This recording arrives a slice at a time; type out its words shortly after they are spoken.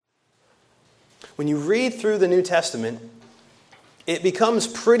When you read through the New Testament, it becomes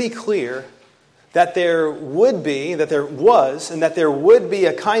pretty clear that there would be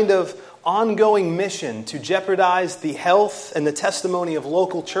a kind of ongoing mission to jeopardize the health and the testimony of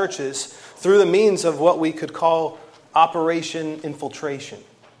local churches through the means of what we could call Operation Infiltration.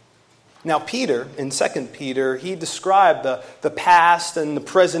 Now, Peter, in 2 Peter, he described the past and the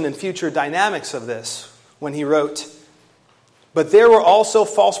present and future dynamics of this when he wrote, "But there were also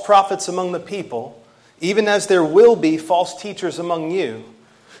false prophets among the people, even as there will be false teachers among you,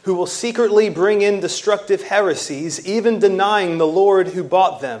 who will secretly bring in destructive heresies, even denying the Lord who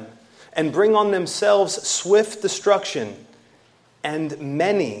bought them, and bring on themselves swift destruction. And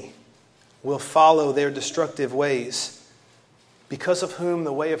many will follow their destructive ways, because of whom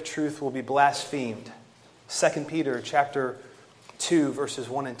the way of truth will be blasphemed." 2 Peter chapter 2, verses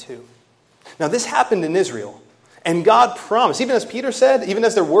 1 and 2. Now this happened in Israel. And God promised, even as Peter said, even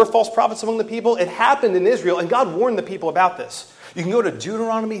as there were false prophets among the people, it happened in Israel, and God warned the people about this. You can go to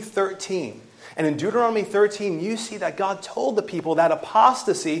Deuteronomy 13. And in Deuteronomy 13, you see that God told the people that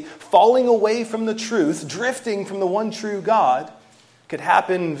apostasy, falling away from the truth, drifting from the one true God, could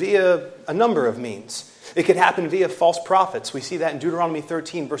happen via a number of means. It could happen via false prophets. We see that in Deuteronomy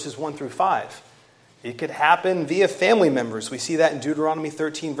 13, verses 1 through 5. It could happen via family members. We see that in Deuteronomy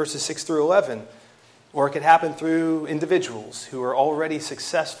 13, verses 6 through 11. Or it could happen through individuals who are already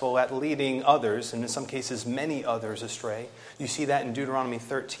successful at leading others, and in some cases many others, astray. You see that in Deuteronomy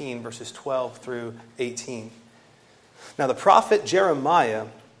 13, verses 12 through 18. Now the prophet Jeremiah,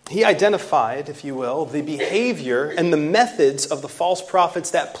 he identified, if you will, the behavior and the methods of the false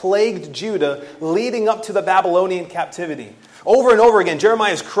prophets that plagued Judah leading up to the Babylonian captivity. Over and over again,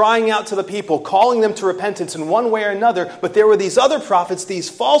 Jeremiah is crying out to the people, calling them to repentance in one way or another. But there were these other prophets, these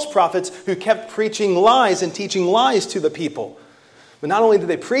false prophets, who kept preaching lies and teaching lies to the people. But not only did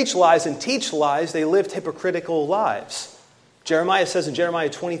they preach lies and teach lies, they lived hypocritical lives. Jeremiah says in Jeremiah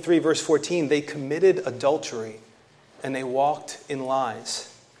 23, verse 14, they committed adultery and they walked in lies.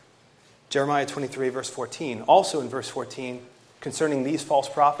 Jeremiah 23, verse 14. Also in verse 14, concerning these false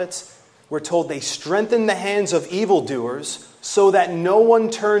prophets, we're told they strengthened the hands of evildoers so that no one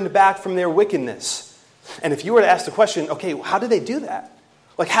turned back from their wickedness. And if you were to ask the question, okay, how did they do that?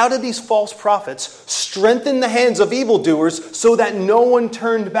 Like, how did these false prophets strengthen the hands of evildoers so that no one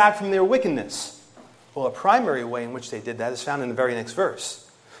turned back from their wickedness? Well, a primary way in which they did that is found in the very next verse.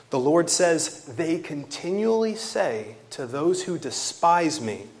 The Lord says, they continually say to those who despise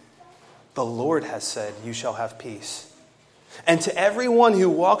me, the Lord has said, you shall have peace. And to everyone who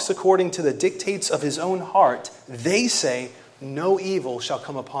walks according to the dictates of his own heart, they say, no evil shall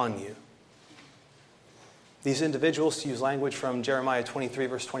come upon you. These individuals, to use language from Jeremiah 23,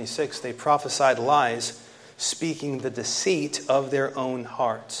 verse 26, they prophesied lies, speaking the deceit of their own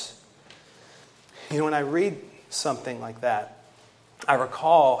hearts. You know, when I read something like that, I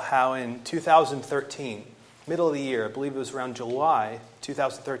recall how in 2013, middle of the year, I believe it was around July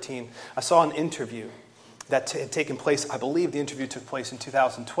 2013, I saw an interview that had taken place. I believe the interview took place in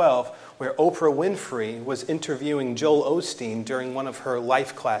 2012, where Oprah Winfrey was interviewing Joel Osteen during one of her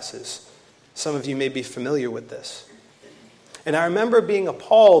life classes. Some of you may be familiar with this. And I remember being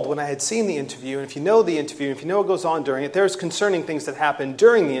appalled when I had seen the interview. And if you know the interview, if you know what goes on during it, there's concerning things that happen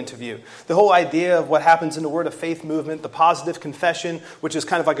during the interview. The whole idea of what happens in the Word of Faith movement, the positive confession, which is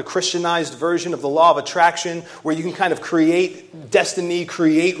kind of like a Christianized version of the law of attraction, where you can kind of create destiny,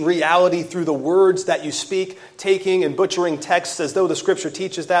 create reality through the words that you speak, taking and butchering texts as though the Scripture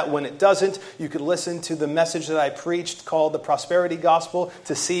teaches that when it doesn't. You could listen to the message that I preached called the Prosperity Gospel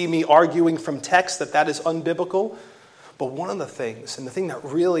to see me arguing from text that is unbiblical. But one of the things, and the thing that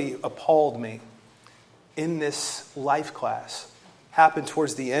really appalled me in this life class, happened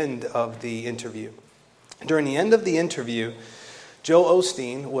towards the end of the interview. During the end of the interview, Joel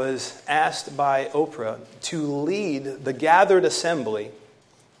Osteen was asked by Oprah to lead the gathered assembly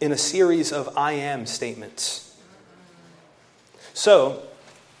in a series of I am statements. So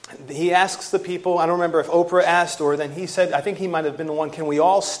he asks the people, I don't remember if Oprah asked or then he said, I think he might have been the one, can we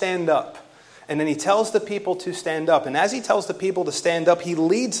all stand up? And then he tells the people to stand up. And as he tells the people to stand up, he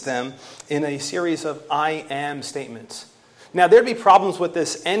leads them in a series of I am statements. Now, there'd be problems with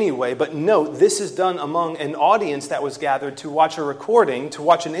this anyway, but note, this is done among an audience that was gathered to watch a recording, to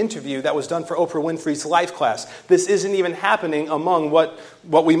watch an interview that was done for Oprah Winfrey's life class. This isn't even happening among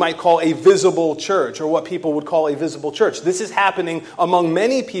what we might call a visible church, or what people would call a visible church. This is happening among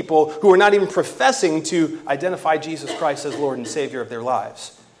many people who are not even professing to identify Jesus Christ as Lord and Savior of their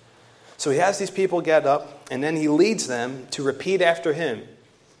lives. So he has these people get up, and then he leads them to repeat after him.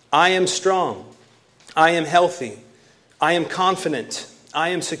 I am strong. I am healthy. I am confident. I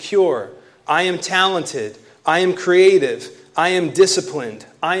am secure. I am talented. I am creative. I am disciplined.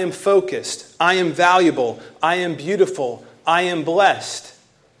 I am focused. I am valuable. I am beautiful. I am blessed.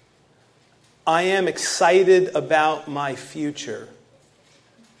 I am excited about my future.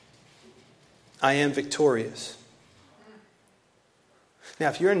 I am victorious. Now,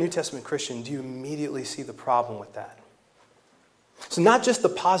 if you're a New Testament Christian, do you immediately see the problem with that? So not just the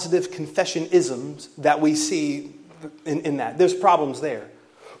positive confession-isms that we see in that. There's problems there.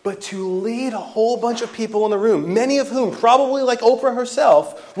 But to lead a whole bunch of people in the room, many of whom, probably like Oprah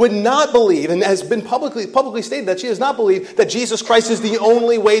herself, would not believe, and has been publicly stated that she does not believe that Jesus Christ is the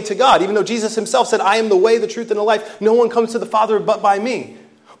only way to God. Even though Jesus himself said, I am the way, the truth, and the life. No one comes to the Father but by me.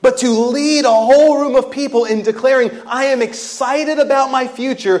 But to lead a whole room of people in declaring, I am excited about my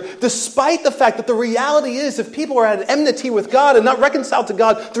future, despite the fact that the reality is if people are at enmity with God and not reconciled to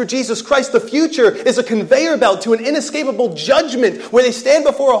God through Jesus Christ, the future is a conveyor belt to an inescapable judgment where they stand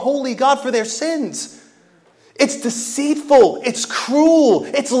before a holy God for their sins. It's deceitful, it's cruel,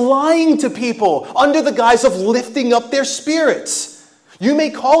 it's lying to people under the guise of lifting up their spirits. You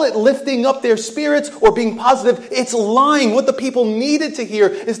may call it lifting up their spirits or being positive. It's lying. What the people needed to hear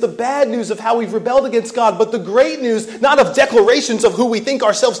is the bad news of how we've rebelled against God, but the great news, not of declarations of who we think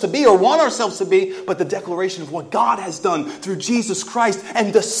ourselves to be or want ourselves to be, but the declaration of what God has done through Jesus Christ.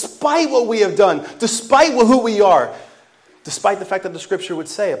 And despite what we have done, despite who we are, despite the fact that the Scripture would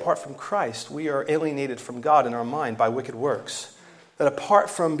say, apart from Christ, we are alienated from God in our mind by wicked works. That apart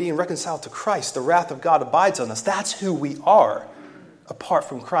from being reconciled to Christ, the wrath of God abides on us. That's who we are. Apart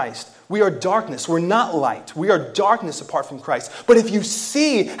from Christ. We are darkness. We're not light. We are darkness apart from Christ. But if you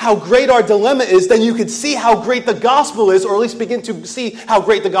see how great our dilemma is, then you can see how great the gospel is, or at least begin to see how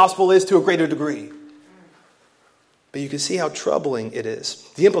great the gospel is to a greater degree. But you can see how troubling it is.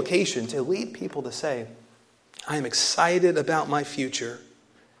 The implication to lead people to say, I am excited about my future,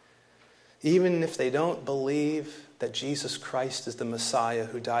 even if they don't believe that Jesus Christ is the Messiah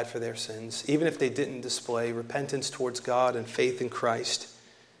who died for their sins, even if they didn't display repentance towards God and faith in Christ.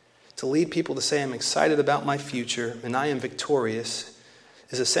 To lead people to say, I'm excited about my future and I am victorious,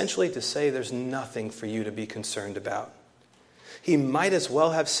 is essentially to say there's nothing for you to be concerned about. He might as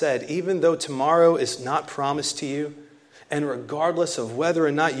well have said, even though tomorrow is not promised to you, and regardless of whether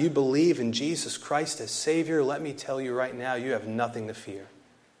or not you believe in Jesus Christ as Savior, let me tell you right now, you have nothing to fear.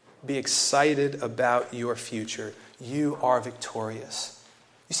 Be excited about your future. You are victorious.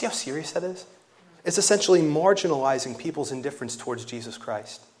 You see how serious that is? It's essentially marginalizing people's indifference towards Jesus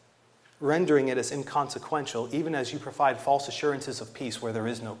Christ, rendering it as inconsequential, even as you provide false assurances of peace where there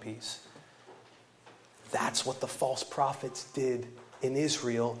is no peace. That's what the false prophets did in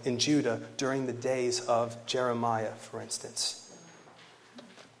Israel, in Judah, during the days of Jeremiah, for instance.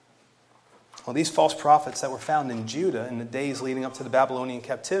 Well, these false prophets that were found in Judah in the days leading up to the Babylonian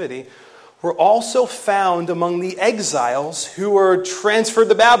captivity were also found among the exiles who were transferred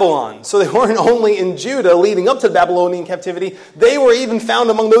to Babylon. So they weren't only in Judah leading up to the Babylonian captivity, they were even found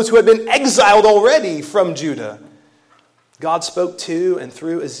among those who had been exiled already from Judah. God spoke to and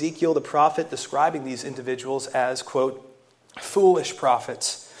through Ezekiel the prophet, describing these individuals as, quote, foolish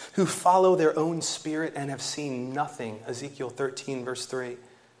prophets who follow their own spirit and have seen nothing. Ezekiel 13, verse 3.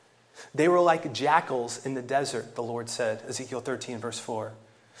 They were like jackals in the desert, the Lord said, Ezekiel 13, verse 4.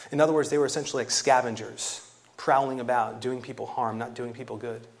 In other words, they were essentially like scavengers, prowling about, doing people harm, not doing people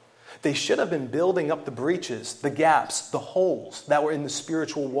good. They should have been building up the breaches, the gaps, the holes that were in the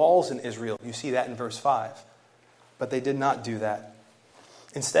spiritual walls in Israel. You see that in verse 5. But they did not do that.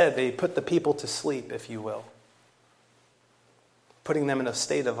 Instead, they put the people to sleep, if you will, putting them in a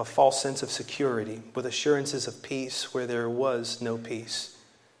state of a false sense of security with assurances of peace where there was no peace,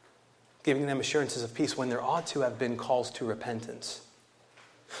 giving them assurances of peace when there ought to have been calls to repentance.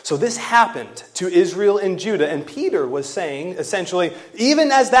 So this happened to Israel and Judah, and Peter was saying, essentially,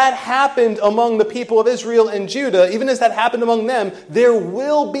 even as that happened among the people of Israel and Judah, even as that happened among them, there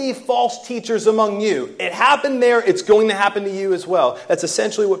will be false teachers among you. It happened there, it's going to happen to you as well. That's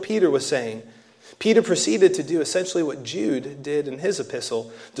essentially what Peter was saying. Peter proceeded to do essentially what Jude did in his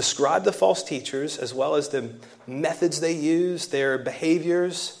epistle, describe the false teachers as well as the methods they use, their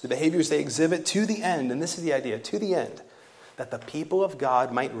behaviors, the behaviors they exhibit to the end, and this is the idea, to the end, that the people of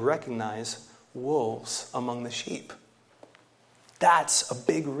God might recognize wolves among the sheep. That's a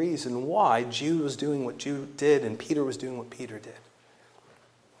big reason why Jude was doing what Jude did and Peter was doing what Peter did.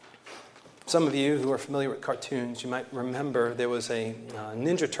 Some of you who are familiar with cartoons, you might remember there was a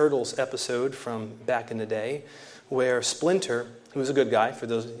Ninja Turtles episode from back in the day where Splinter, who was a good guy, for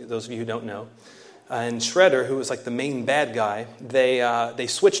those of you who don't know, and Shredder, who was like the main bad guy, they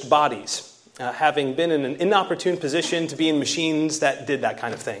switched bodies. having been in an inopportune position to be in machines that did that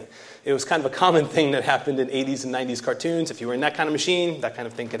kind of thing. It was kind of a common thing that happened in 80s and 90s cartoons. If you were in that kind of machine, that kind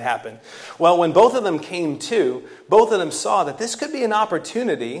of thing could happen. Well, when both of them came to, both of them saw that this could be an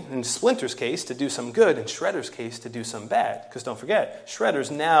opportunity, in Splinter's case, to do some good, in Shredder's case, to do some bad. Because don't forget,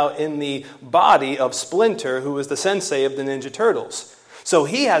 Shredder's now in the body of Splinter, who was the sensei of the Ninja Turtles. So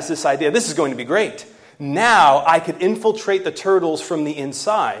he has this idea, this is going to be great. Now I could infiltrate the turtles from the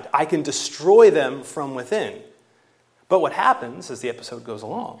inside. I can destroy them from within. But what happens as the episode goes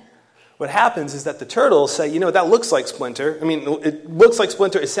along, what happens is that the turtles say, that looks like Splinter. I mean, it looks like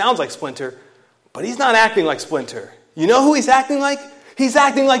Splinter, it sounds like Splinter, but he's not acting like Splinter. You know who he's acting like? He's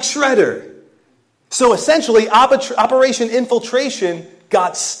acting like Shredder. So essentially, Operation Infiltration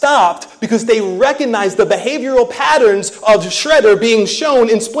got stopped because they recognized the behavioral patterns of Shredder being shown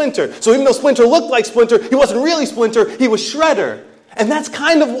in Splinter. So even though Splinter looked like Splinter, he wasn't really Splinter, he was Shredder. And that's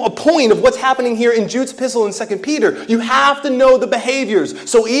kind of a point of what's happening here in Jude's epistle in 2 Peter. You have to know the behaviors.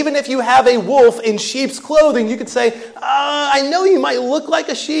 So even if you have a wolf in sheep's clothing, you could say, I know you might look like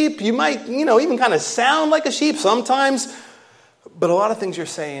a sheep. You might, even kind of sound like a sheep sometimes. But a lot of things you're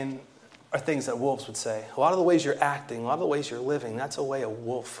saying are things that wolves would say. A lot of the ways you're acting, a lot of the ways you're living, that's a way a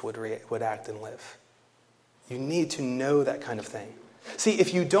wolf would act and live. You need to know that kind of thing. See,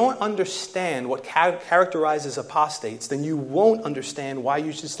 if you don't understand what characterizes apostates, then you won't understand why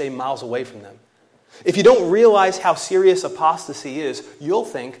you should stay miles away from them. If you don't realize how serious apostasy is, you'll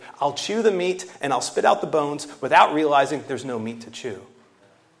think, I'll chew the meat and I'll spit out the bones without realizing there's no meat to chew.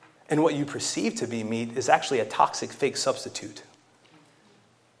 And what you perceive to be meat is actually a toxic fake substitute.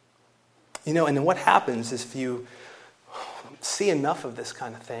 And then what happens is if you see enough of this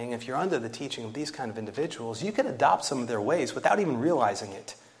kind of thing, if you're under the teaching of these kind of individuals, you can adopt some of their ways without even realizing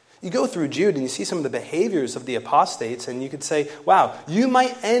it. You go through Jude and you see some of the behaviors of the apostates, and you could say, wow, you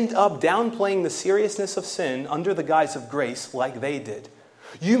might end up downplaying the seriousness of sin under the guise of grace like they did.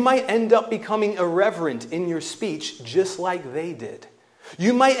 You might end up becoming irreverent in your speech just like they did.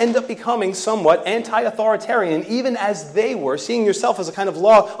 You might end up becoming somewhat anti-authoritarian, even as they were, seeing yourself as a kind of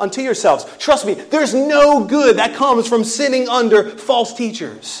law unto yourselves. Trust me, there's no good that comes from sitting under false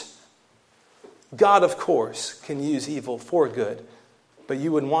teachers. God, of course, can use evil for good, but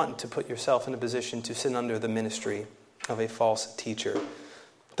you would want to put yourself in a position to sit under the ministry of a false teacher.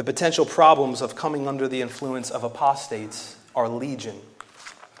 The potential problems of coming under the influence of apostates are legion,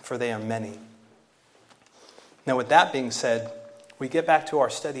 for they are many. Now, with that being said, we get back to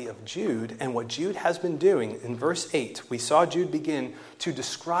our study of Jude and what Jude has been doing. In verse 8, we saw Jude begin to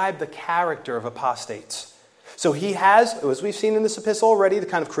describe the character of apostates. So he has, as we've seen in this epistle already, to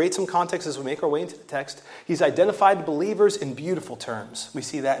kind of create some context as we make our way into the text, he's identified believers in beautiful terms. We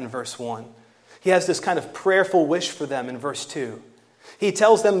see that in verse 1. He has this kind of prayerful wish for them in verse 2. He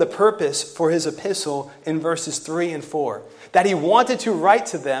tells them the purpose for his epistle in verses 3 and 4. That he wanted to write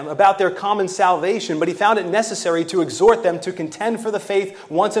to them about their common salvation, but he found it necessary to exhort them to contend for the faith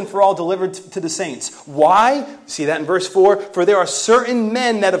once and for all delivered to the saints. Why? See that in verse 4. For there are certain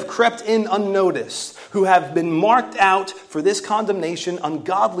men that have crept in unnoticed, who have been marked out for this condemnation,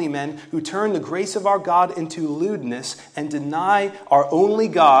 ungodly men who turn the grace of our God into lewdness and deny our only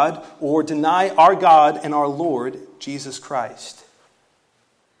God, or deny our God and our Lord, Jesus Christ.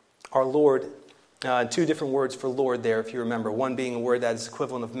 Our Lord, two different words for Lord there, if you remember. One being a word that is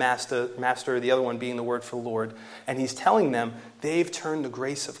equivalent of master, the other one being the word for Lord. And he's telling them they've turned the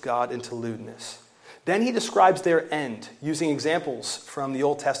grace of God into lewdness. Then he describes their end, using examples from the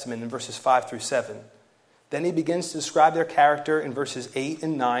Old Testament in verses 5 through 7. Then he begins to describe their character in verses 8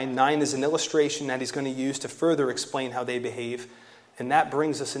 and 9. 9 is an illustration that he's going to use to further explain how they behave. And that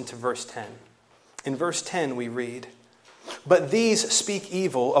brings us into verse 10. In verse 10 we read, "But these speak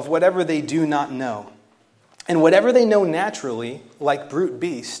evil of whatever they do not know. And whatever they know naturally, like brute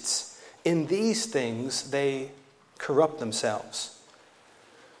beasts, in these things they corrupt themselves."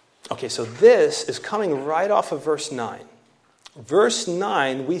 Okay, so this is coming right off of verse 9. Verse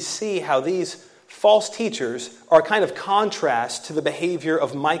 9, we see how these false teachers are a kind of contrast to the behavior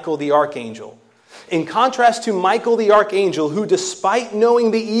of Michael the archangel. In contrast to Michael the archangel, who despite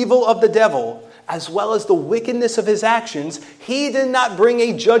knowing the evil of the devil, as well as the wickedness of his actions, he did not bring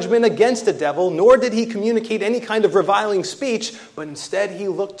a judgment against the devil, nor did he communicate any kind of reviling speech, but instead he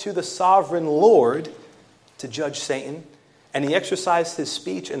looked to the sovereign Lord to judge Satan, and he exercised his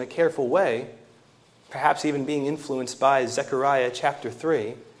speech in a careful way, perhaps even being influenced by Zechariah chapter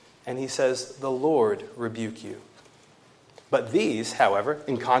 3, and he says, "The Lord rebuke you." But these, however,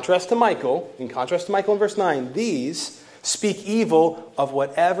 in contrast to Michael in verse 9, these speak evil of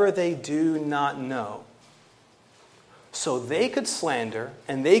whatever they do not know. so they could slander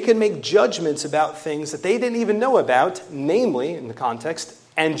and they could make judgments about things that they didn't even know about, namely, in the context,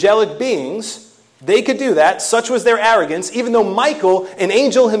 angelic beings. They could do that. Such was their arrogance, even though Michael, an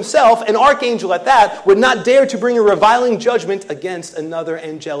angel himself, an archangel at that, would not dare to bring a reviling judgment against another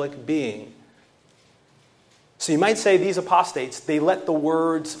angelic being. So you might say these apostates, they let the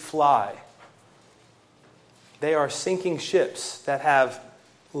words fly. They are sinking ships that have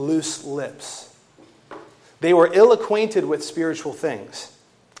loose lips. They were ill-acquainted with spiritual things,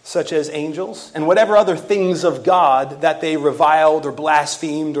 such as angels and whatever other things of God that they reviled or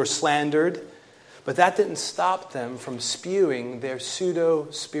blasphemed or slandered. But that didn't stop them from spewing their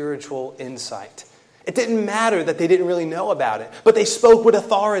pseudo-spiritual insight. It didn't matter that they didn't really know about it, but they spoke with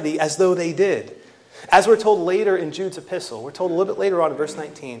authority as though they did. As we're told later in Jude's epistle, we're told a little bit later on in verse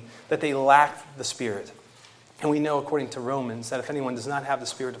 19, that they lacked the Spirit. And we know, according to Romans, that if anyone does not have the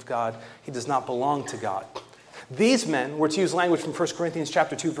Spirit of God, he does not belong to God. These men were, to use language from 1 Corinthians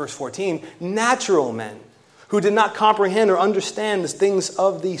chapter 2, verse 14, natural men who did not comprehend or understand the things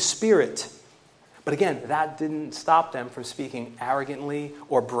of the Spirit. But again, that didn't stop them from speaking arrogantly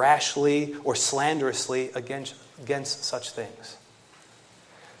or brashly or slanderously against such things.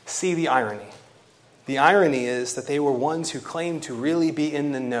 See the irony. The irony is that they were ones who claimed to really be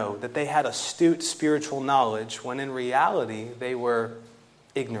in the know, that they had astute spiritual knowledge, when in reality they were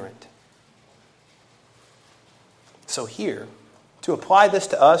ignorant. So here, to apply this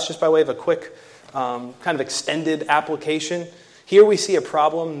to us, just by way of a quick kind of extended application, here we see a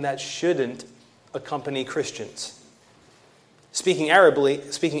problem that shouldn't accompany Christians. Speaking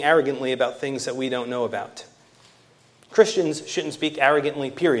arrogantly about things that we don't know about. Christians shouldn't speak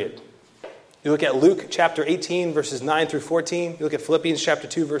arrogantly, period. You look at Luke chapter 18, verses 9 through 14. You look at Philippians chapter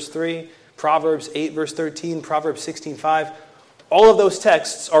 2, verse 3. Proverbs 8, verse 13. Proverbs 16, 5. All of those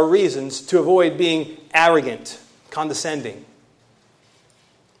texts are reasons to avoid being arrogant, condescending.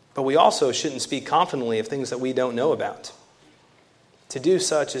 But we also shouldn't speak confidently of things that we don't know about. To do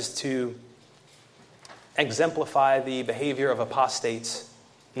such is to exemplify the behavior of apostates,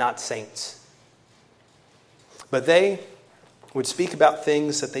 not saints. But they would speak about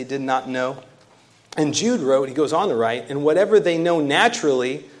things that they did not know. And Jude wrote, he goes on to write, and whatever they know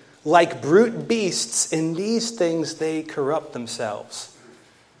naturally, like brute beasts, in these things they corrupt themselves.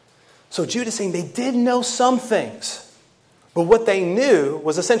 So Jude is saying they did know some things, but what they knew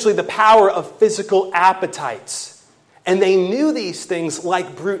was essentially the power of physical appetites. And they knew these things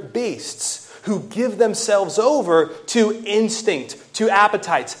like brute beasts, who give themselves over to instinct, to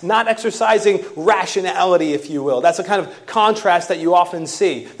appetites, not exercising rationality, if you will. That's a kind of contrast that you often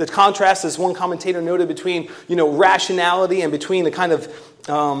see. The contrast, as one commentator noted, between rationality and between the kind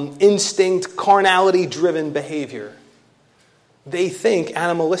of instinct, carnality-driven behavior. They think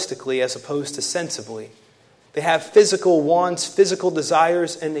animalistically as opposed to sensibly. They have physical wants, physical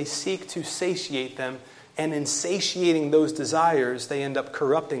desires, and they seek to satiate them. And in satiating those desires, they end up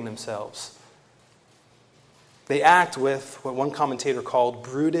corrupting themselves. They act with what one commentator called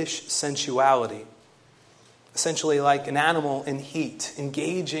brutish sensuality, essentially like an animal in heat,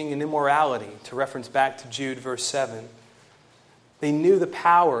 engaging in immorality, to reference back to Jude verse 7. They knew the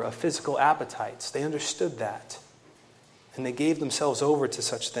power of physical appetites. They understood that, and they gave themselves over to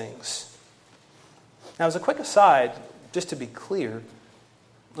such things. Now, as a quick aside, just to be clear,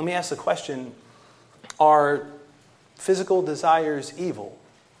 let me ask the question, are physical desires evil?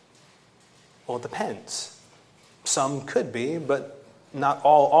 Well, it depends. Some could be, but not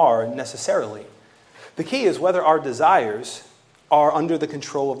all are necessarily. The key is whether our desires are under the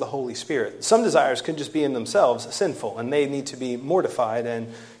control of the Holy Spirit. Some desires could just be in themselves sinful, and they need to be mortified,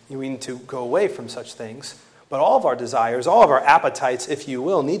 and we need to go away from such things. But all of our desires, all of our appetites, if you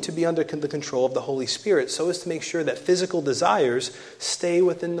will, need to be under the control of the Holy Spirit so as to make sure that physical desires stay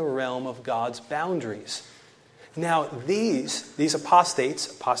within the realm of God's boundaries. Now, these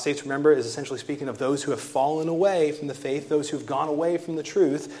apostates, remember, is essentially speaking of those who have fallen away from the faith, those who have gone away from the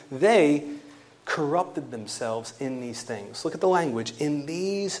truth. They corrupted themselves in these things. Look at the language. In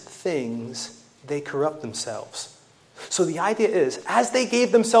these things, they corrupt themselves. So the idea is, as they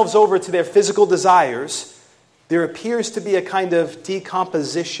gave themselves over to their physical desires, there appears to be a kind of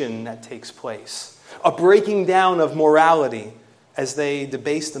decomposition that takes place, a breaking down of morality as they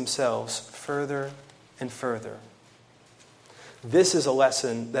debase themselves further and further. This is a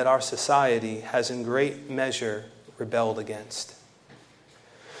lesson that our society has in great measure rebelled against.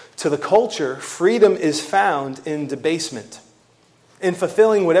 To the culture, freedom is found in debasement, in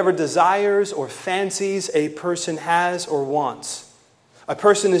fulfilling whatever desires or fancies a person has or wants. A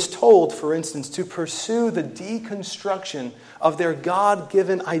person is told, for instance, to pursue the deconstruction of their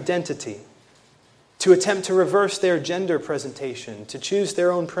God-given identity, to attempt to reverse their gender presentation, to choose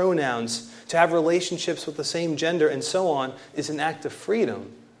their own pronouns, to have relationships with the same gender, and so on, is an act of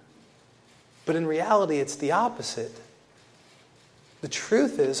freedom. But in reality, it's the opposite. The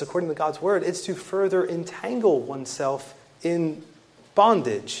truth is, according to God's word, it's to further entangle oneself in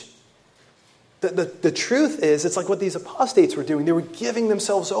bondage. The truth is, it's like what these apostates were doing. They were giving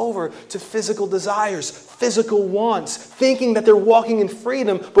themselves over to physical desires, physical wants, thinking that they're walking in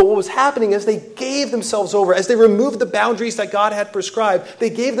freedom. But what was happening is they gave themselves over. As they removed the boundaries that God had prescribed,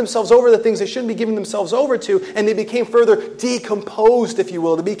 they gave themselves over to things they shouldn't be giving themselves over to, and they became further decomposed, if you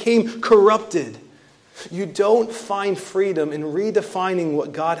will. They became corrupted. You don't find freedom in redefining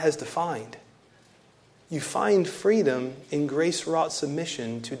what God has defined. You find freedom in grace-wrought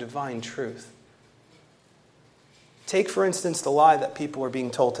submission to divine truth. Take, for instance, the lie that people are being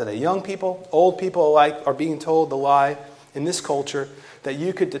told today. Young people, old people alike are being told the lie in this culture that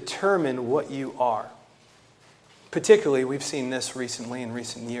you could determine what you are. Particularly, we've seen this recently, in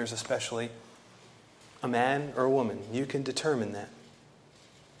recent years especially, a man or a woman. You can determine that.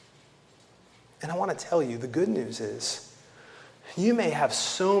 And I want to tell you, the good news is, you may have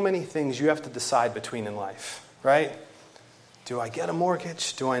so many things you have to decide between in life, right? Do I get a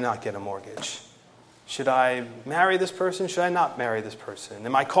mortgage? Do I not get a mortgage? Should I marry this person? Should I not marry this person?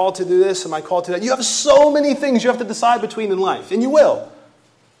 Am I called to do this? Am I called to that? You have so many things you have to decide between in life, and you will.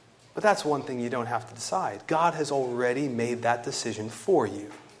 But that's one thing you don't have to decide. God has already made that decision for you.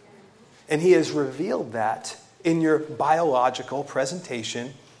 And He has revealed that in your biological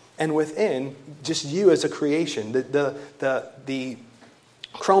presentation and within just you as a creation. The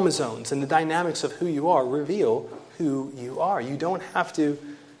chromosomes and the dynamics of who you are reveal who you are. You don't have to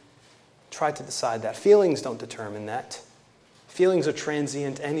try to decide that. Feelings don't determine that. Feelings are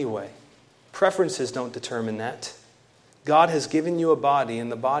transient anyway. Preferences don't determine that. God has given you a body, and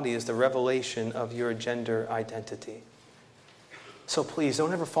the body is the revelation of your gender identity. So please,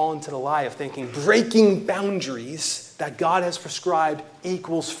 don't ever fall into the lie of thinking breaking boundaries that God has prescribed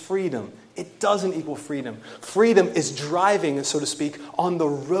equals freedom. It doesn't equal freedom. Freedom is driving, so to speak, on the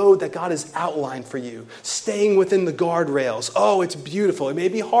road that God has outlined for you. Staying within the guardrails. Oh, it's beautiful. It may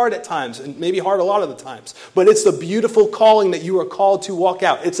be hard at times, and maybe hard a lot of the times. But it's the beautiful calling that you are called to walk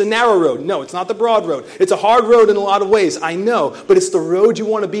out. It's a narrow road. No, it's not the broad road. It's a hard road in a lot of ways, I know. But it's the road you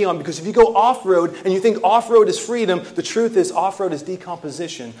want to be on. Because if you go off-road and you think off-road is freedom, the truth is off-road is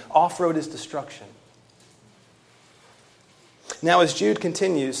decomposition. Off-road is destruction. Now, as Jude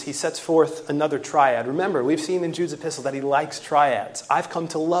continues, he sets forth another triad. Remember, we've seen in Jude's epistle that he likes triads. I've come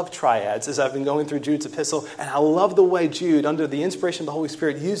to love triads as I've been going through Jude's epistle, and I love the way Jude, under the inspiration of the Holy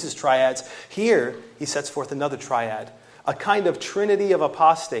Spirit, uses triads. Here, he sets forth another triad, a kind of trinity of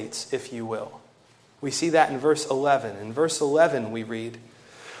apostates, if you will. We see that in verse 11. In verse 11, we read,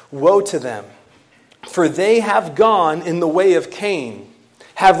 "Woe to them, for they have gone in the way of Cain,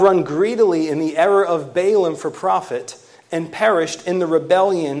 have run greedily in the error of Balaam for profit, and perished in the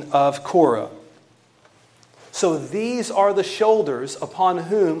rebellion of Korah." So these are the shoulders upon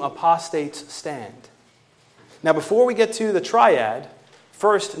whom apostates stand. Now, before we get to the triad,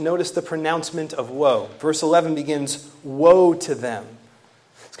 first notice the pronouncement of woe. Verse 11 begins, "Woe to them."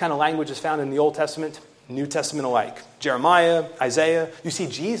 This kind of language is found in the Old Testament, New Testament alike. Jeremiah, Isaiah. You see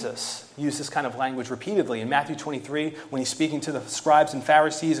Jesus use this kind of language repeatedly. In Matthew 23, when he's speaking to the scribes and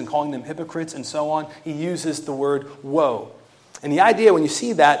Pharisees and calling them hypocrites and so on, he uses the word woe. And the idea, when you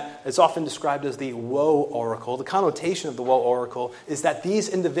see that, it's often described as the woe oracle. The connotation of the woe oracle is that these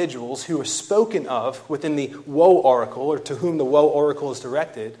individuals who are spoken of within the woe oracle, or to whom the woe oracle is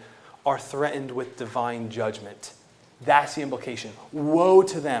directed, are threatened with divine judgment. That's the implication. Woe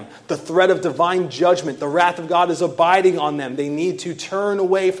to them. The threat of divine judgment, the wrath of God is abiding on them. They need to turn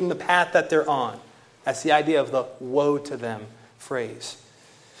away from the path that they're on. That's the idea of the woe to them phrase.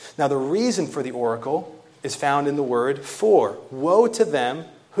 Now, the reason for the oracle is found in the word for. Woe to them,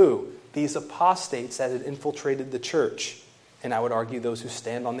 who? These apostates that had infiltrated the church. And I would argue those who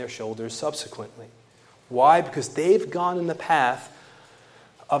stand on their shoulders subsequently. Why? Because they've gone in the path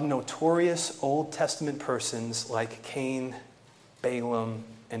of notorious Old Testament persons like Cain, Balaam,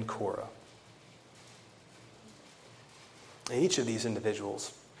 and Korah. And each of these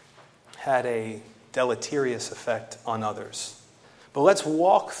individuals had a deleterious effect on others. But let's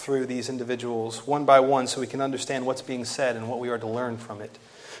walk through these individuals one by one so we can understand what's being said and what we are to learn from it.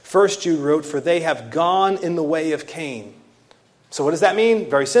 First, Jude wrote, "For they have gone in the way of Cain." So what does that mean?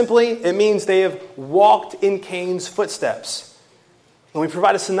 Very simply, it means they have walked in Cain's footsteps. And we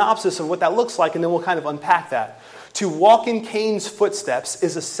provide a synopsis of what that looks like, and then we'll kind of unpack that. To walk in Cain's footsteps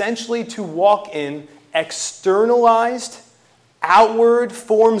is essentially to walk in externalized, outward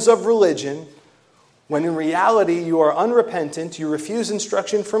forms of religion when in reality you are unrepentant, you refuse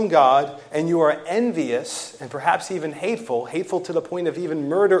instruction from God, and you are envious and perhaps even hateful to the point of even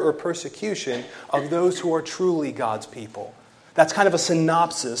murder or persecution of those who are truly God's people. That's kind of a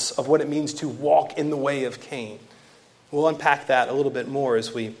synopsis of what it means to walk in the way of Cain. We'll unpack that a little bit more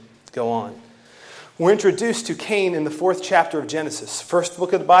as we go on. We're introduced to Cain in the 4th chapter of Genesis. First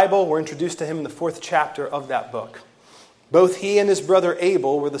book of the Bible, we're introduced to him in the 4th chapter of that book. Both he and his brother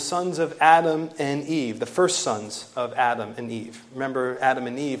Abel were the sons of Adam and Eve, the first sons of Adam and Eve. Remember, Adam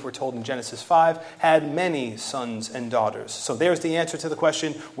and Eve, we're told in Genesis 5, had many sons and daughters. So there's the answer to the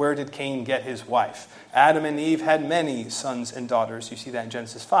question, where did Cain get his wife? Adam and Eve had many sons and daughters. You see that in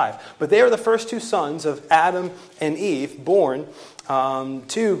Genesis 5. But they are the first two sons of Adam and Eve, born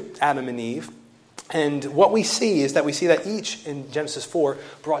to Adam and Eve. And what we see is that each, in Genesis 4,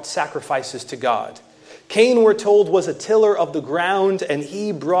 brought sacrifices to God. Cain, we're told, was a tiller of the ground, and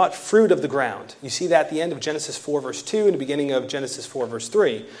he brought fruit of the ground. You see that at the end of Genesis 4, verse 2, and the beginning of Genesis 4, verse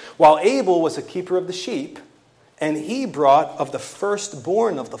 3. While Abel was a keeper of the sheep, and he brought of the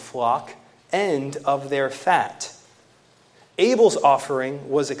firstborn of the flock and of their fat. Abel's offering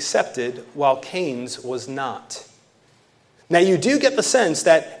was accepted, while Cain's was not. Now, you do get the sense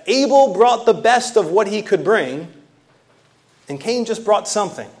that Abel brought the best of what he could bring, and Cain just brought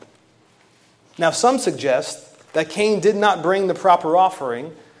something. Now, some suggest that Cain did not bring the proper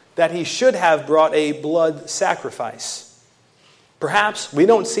offering, that he should have brought a blood sacrifice. Perhaps we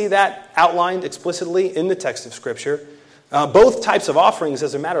don't see that outlined explicitly in the text of Scripture. Both types of offerings,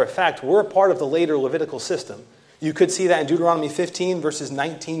 as a matter of fact, were a part of the later Levitical system. You could see that in Deuteronomy 15, verses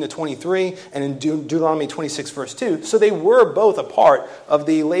 19 to 23, and in Deuteronomy 26, verse 2. So they were both a part of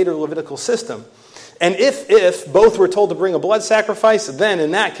the later Levitical system. And if both were told to bring a blood sacrifice, then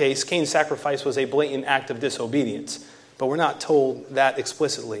in that case, Cain's sacrifice was a blatant act of disobedience. But we're not told that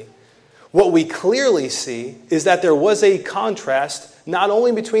explicitly. What we clearly see is that there was a contrast not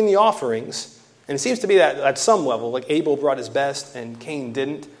only between the offerings, and it seems to be that at some level, like Abel brought his best and Cain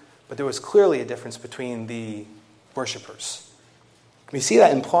didn't, but there was clearly a difference between the worshipers. We see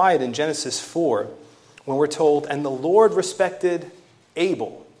that implied in Genesis 4 when we're told, and the Lord respected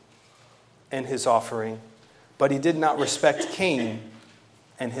Abel and his offering, but he did not respect Cain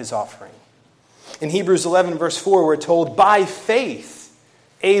and his offering. In Hebrews 11, verse 4, we're told, by faith,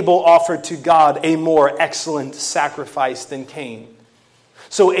 Abel offered to God a more excellent sacrifice than Cain.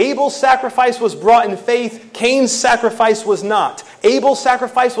 So Abel's sacrifice was brought in faith, Cain's sacrifice was not. Abel's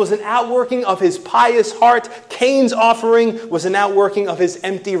sacrifice was an outworking of his pious heart. Cain's offering was an outworking of his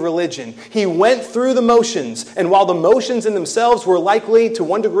empty religion. He went through the motions, and while the motions in themselves were likely, to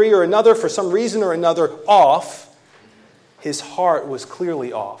one degree or another, for some reason or another, off, his heart was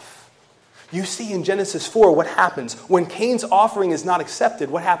clearly off. You see in Genesis 4 what happens. When Cain's offering is not accepted,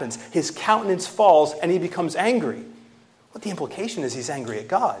 what happens? His countenance falls and he becomes angry. What the implication is he's angry at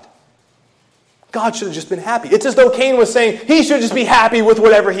God. God should have just been happy. It's as though Cain was saying, he should just be happy with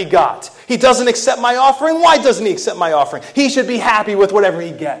whatever he got. He doesn't accept my offering. Why doesn't he accept my offering? He should be happy with whatever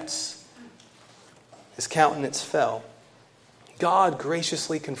he gets. His countenance fell. God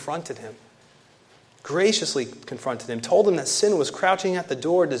graciously confronted him. Told him that sin was crouching at the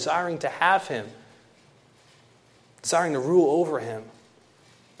door, desiring to have him, desiring to rule over him,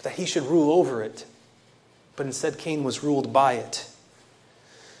 that he should rule over it. But instead, Cain was ruled by it.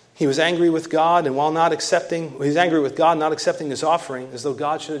 He was angry with God, and while not accepting his offering, as though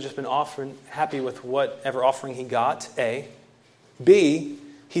God should have just been happy with whatever offering he got, A. B,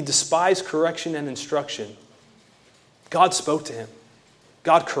 he despised correction and instruction. God spoke to him.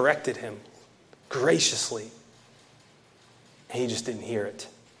 God corrected him graciously. And he just didn't hear it.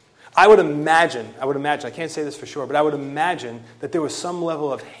 I would imagine, I can't say this for sure, but I would imagine that there was some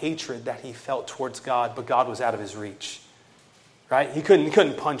level of hatred that he felt towards God, but God was out of his reach. Right? He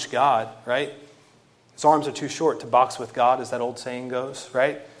couldn't punch God, right? His arms are too short to box with God, as that old saying goes,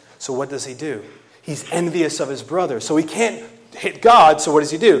 right? So what does he do? He's envious of his brother. So he can't hit God, so what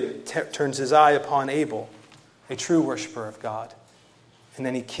does he do? Turns his eye upon Abel, a true worshiper of God. And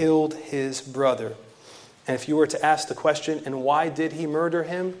then he killed his brother. And if you were to ask the question, and why did he murder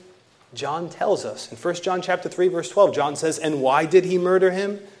him? John tells us. In 1 John chapter 3, verse 12, John says, and why did he murder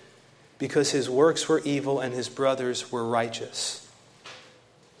him? Because his works were evil and his brothers were righteous.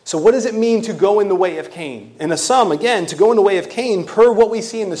 So what does it mean to go in the way of Cain? In a sum, again, to go in the way of Cain per what we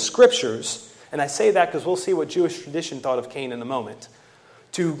see in the Scriptures, and I say that because we'll see what Jewish tradition thought of Cain in a moment.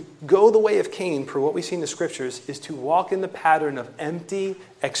 To go the way of Cain per what we see in the Scriptures is to walk in the pattern of empty,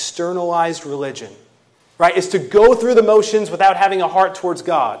 externalized religion. Right? It's to go through the motions without having a heart towards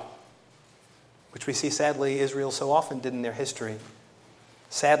God, which we see, sadly, Israel so often did in their history.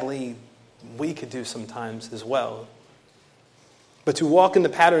 Sadly, we could do sometimes as well. But to walk in the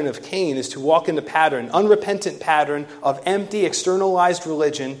pattern of Cain is to walk in the unrepentant pattern of empty, externalized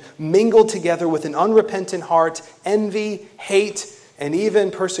religion, mingled together with an unrepentant heart, envy, hate, and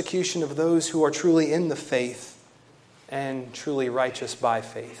even persecution of those who are truly in the faith and truly righteous by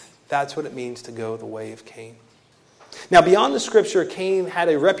faith. That's what it means to go the way of Cain. Now, beyond the scripture, Cain had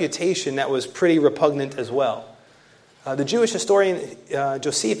a reputation that was pretty repugnant as well. The Jewish historian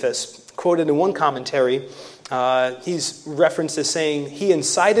Josephus, quoted in one commentary, he's referenced as saying, he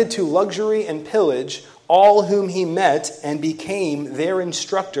incited to luxury and pillage all whom he met and became their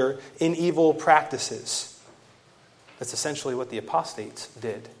instructor in evil practices. That's essentially what the apostates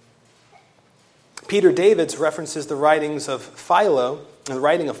did. Peter Davids references the writing of Philo,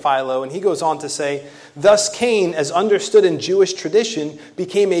 and he goes on to say, thus Cain, as understood in Jewish tradition,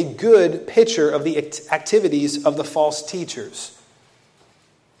 became a good picture of the activities of the false teachers.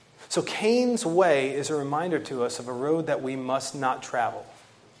 So Cain's way is a reminder to us of a road that we must not travel.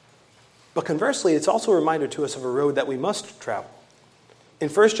 But conversely, it's also a reminder to us of a road that we must travel. In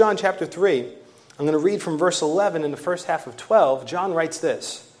 1 John chapter 3, I'm going to read from verse 11 in the first half of 12. John writes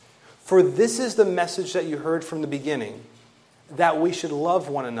this, for this is the message that you heard from the beginning, that we should love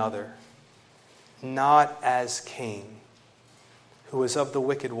one another, not as Cain, who was of the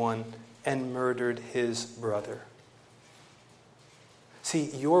wicked one and murdered his brother.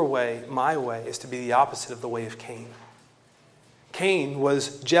 See, your way, my way, is to be the opposite of the way of Cain. Cain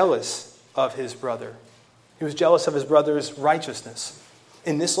was jealous of his brother. He was jealous of his brother's righteousness.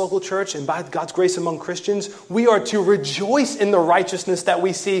 In this local church, and by God's grace among Christians, we are to rejoice in the righteousness that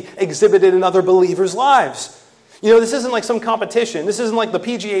we see exhibited in other believers' lives. You know, this isn't like some competition. This isn't like the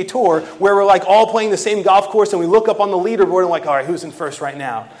PGA Tour where we're like all playing the same golf course and we look up on the leaderboard and like, all right, who's in first right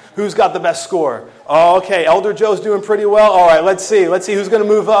now? Who's got the best score? Oh, okay, Elder Joe's doing pretty well. All right, let's see who's going to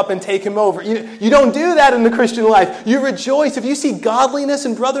move up and take him over. You don't do that in the Christian life. You rejoice. If you see godliness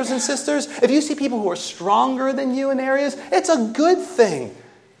in brothers and sisters, if you see people who are stronger than you in areas, it's a good thing.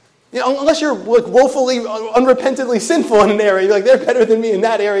 You know, unless you're like woefully, unrepentantly sinful in an area, you're like, they're better than me in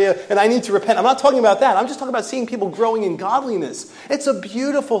that area, and I need to repent. I'm not talking about that. I'm just talking about seeing people growing in godliness. It's a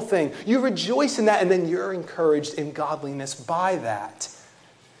beautiful thing. You rejoice in that, and then you're encouraged in godliness by that.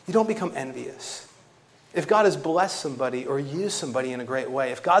 You don't become envious. If God has blessed somebody or used somebody in a great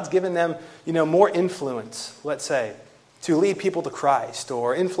way, if God's given them, more influence, let's say, to lead people to Christ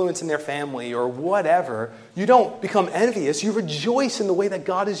or influence in their family or whatever, you don't become envious. You rejoice in the way that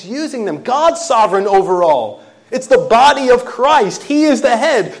God is using them. God's sovereign over all. It's the body of Christ. He is the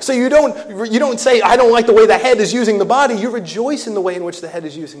head. So you don't say, I don't like the way the head is using the body. You rejoice in the way in which the head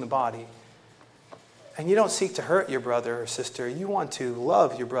is using the body. And you don't seek to hurt your brother or sister. You want to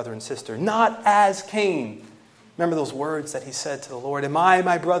love your brother and sister, not as Cain. Remember those words that he said to the Lord, am I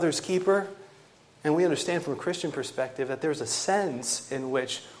my brother's keeper? And we understand from a Christian perspective that there's a sense in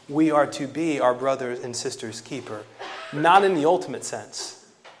which we are to be our brothers and sisters' keeper. Not in the ultimate sense.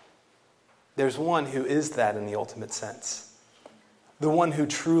 There's one who is that in the ultimate sense. The one who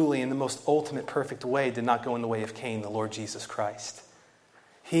truly, in the most ultimate, perfect way, did not go in the way of Cain, the Lord Jesus Christ.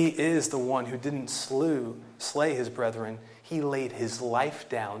 He is the one who didn't slay his brethren. He laid his life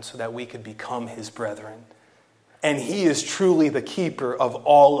down so that we could become his brethren. And he is truly the keeper of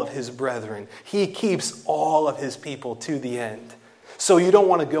all of his brethren. He keeps all of his people to the end. So you don't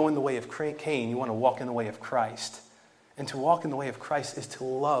want to go in the way of Cain. You want to walk in the way of Christ. And to walk in the way of Christ is to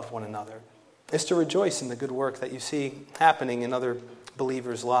love one another. It's to rejoice in the good work that you see happening in other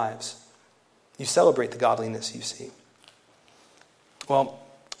believers' lives. You celebrate the godliness you see. Well,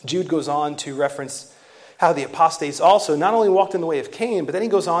 Jude goes on to reference how the apostates also not only walked in the way of Cain, but then he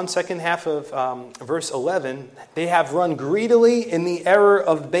goes on, second half of verse 11, they have run greedily in the error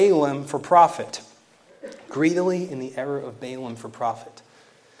of Balaam for profit. Greedily in the error of Balaam for profit.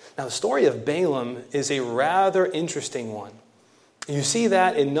 Now, the story of Balaam is a rather interesting one. You see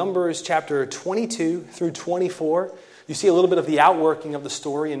that in Numbers chapter 22 through 24. You see a little bit of the outworking of the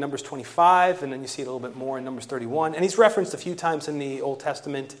story in Numbers 25, and then you see it a little bit more in Numbers 31. And he's referenced a few times in the Old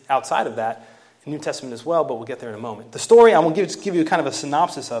Testament outside of that. New Testament as well, but we'll get there in a moment. The story, I will give you kind of a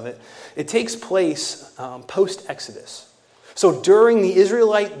synopsis of it. It takes place post-Exodus. So during the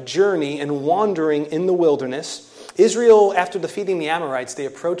Israelite journey and wandering in the wilderness, Israel, after defeating the Amorites, they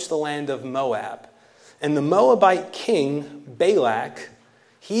approached the land of Moab. And the Moabite king, Balak,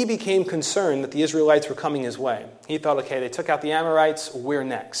 he became concerned that the Israelites were coming his way. He thought, okay, they took out the Amorites, we're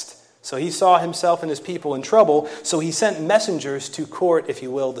next. So he saw himself and his people in trouble, so he sent messengers to court, if you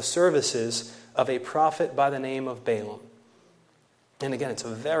will, the services of a prophet by the name of Balaam. And again, it's a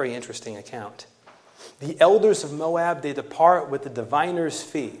very interesting account. The elders of Moab, they depart with the diviner's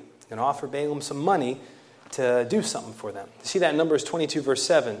fee. They're going to offer Balaam some money to do something for them. You see that in Numbers 22, verse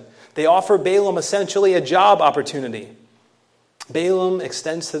 7. They offer Balaam essentially a job opportunity. Balaam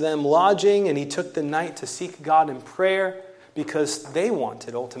extends to them lodging, and he took the night to seek God in prayer because they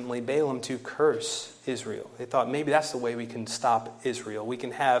wanted, ultimately, Balaam to curse Israel. They thought maybe that's the way we can stop Israel. We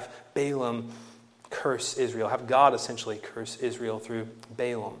can have Balaam curse Israel, have God essentially curse Israel through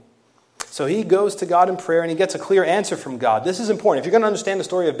Balaam. So he goes to God in prayer, and he gets a clear answer from God. This is important. If you're going to understand the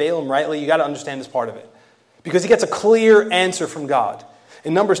story of Balaam rightly, you got to understand this part of it. Because he gets a clear answer from God.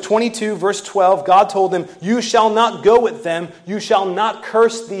 In Numbers 22, verse 12, God told him, "You shall not go with them. You shall not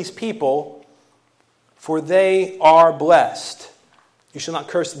curse these people, for they are blessed." You shall not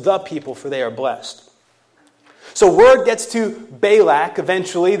curse the people, for they are blessed. So word gets to Balak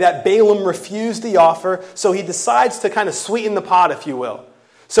eventually that Balaam refused the offer, so he decides to kind of sweeten the pot, if you will.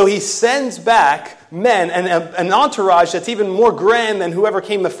 So he sends back men and an entourage that's even more grand than whoever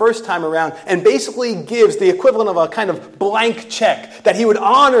came the first time around, and basically gives the equivalent of a kind of blank check that he would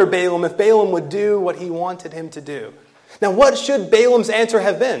honor Balaam if Balaam would do what he wanted him to do. Now, what should Balaam's answer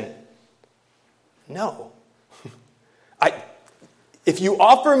have been? No. If you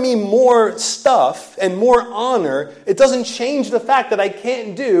offer me more stuff and more honor, it doesn't change the fact that I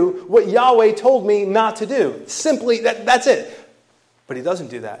can't do what Yahweh told me not to do. Simply, that's it. But he doesn't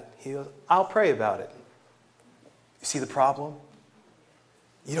do that. He goes, "I'll pray about it." You see the problem?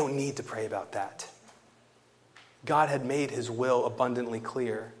 You don't need to pray about that. God had made his will abundantly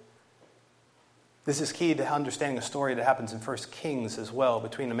clear. This is key to understanding a story that happens in 1 Kings as well,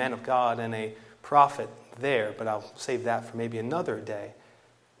 between a man of God and a prophet there, but I'll save that for maybe another day.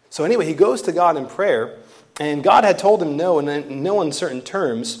 So anyway, he goes to God in prayer, and God had told him no in no uncertain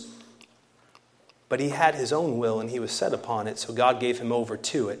terms, but he had his own will, and he was set upon it, so God gave him over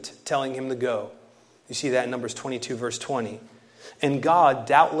to it, telling him to go. You see that in Numbers 22, verse 20. And God,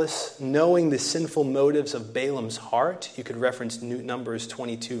 doubtless knowing the sinful motives of Balaam's heart, you could reference Numbers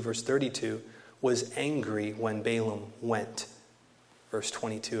 22, verse 32, was angry when Balaam went. Verse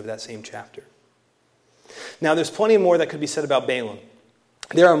 22 of that same chapter. Now, there's plenty more that could be said about Balaam.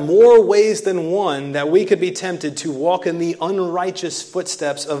 There are more ways than one that we could be tempted to walk in the unrighteous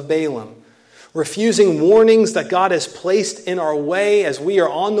footsteps of Balaam. Refusing warnings that God has placed in our way as we are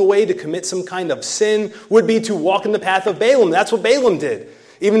on the way to commit some kind of sin would be to walk in the path of Balaam. That's what Balaam did.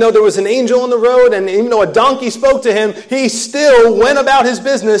 Even though there was an angel on the road and even though a donkey spoke to him, he still went about his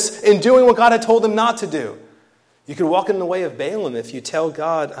business in doing what God had told him not to do. You could walk in the way of Balaam if you tell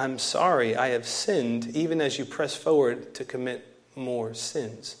God, "I'm sorry, I have sinned," even as you press forward to commit more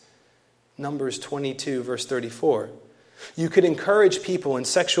sins. Numbers 22, verse 34. You could encourage people in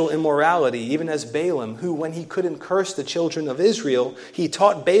sexual immorality, even as Balaam, who, when he couldn't curse the children of Israel, he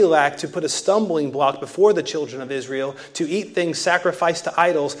taught Balak to put a stumbling block before the children of Israel, to eat things sacrificed to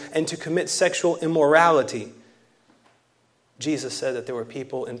idols, and to commit sexual immorality. Jesus said that there were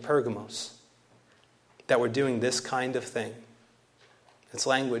people in Pergamos that were doing this kind of thing. It's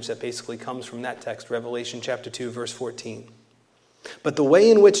language that basically comes from that text, Revelation chapter 2, verse 14. But the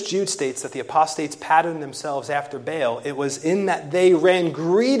way in which Jude states that the apostates patterned themselves after Baal, it was in that they ran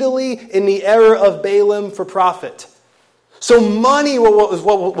greedily in the error of Balaam for profit. So money was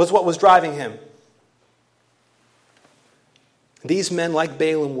what was driving him. These men, like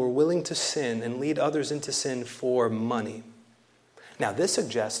Balaam, were willing to sin and lead others into sin for money. Now, this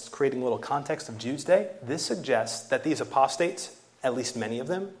suggests, creating a little context of Jude's day, this suggests that these apostates, at least many of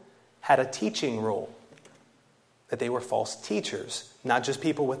them, had a teaching role. That they were false teachers, not just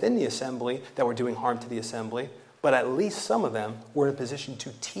people within the assembly that were doing harm to the assembly, but at least some of them were in a position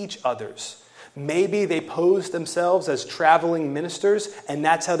to teach others. Maybe they posed themselves as traveling ministers, and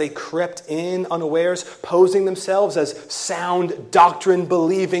that's how they crept in unawares, posing themselves as sound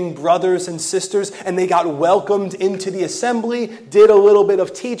doctrine-believing brothers and sisters, and they got welcomed into the assembly, did a little bit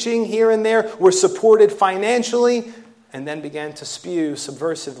of teaching here and there, were supported financially, and then began to spew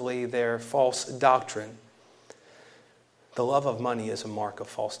subversively their false doctrine. The love of money is a mark of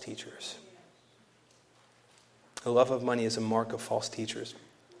false teachers. The love of money is a mark of false teachers.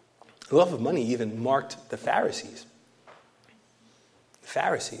 The love of money even marked the Pharisees. The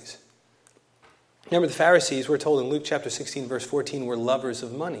Pharisees. Remember, the Pharisees, we're told in Luke chapter 16, verse 14, were lovers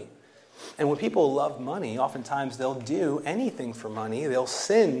of money. And when people love money, oftentimes they'll do anything for money. They'll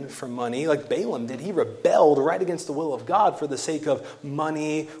sin for money, like Balaam did. He rebelled right against the will of God for the sake of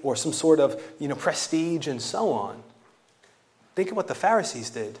money or some sort of, prestige and so on. Think of what the Pharisees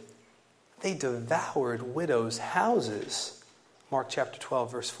did. They devoured widows' houses. Mark chapter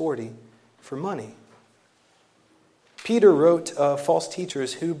 12, verse 40, for money. Peter wrote of false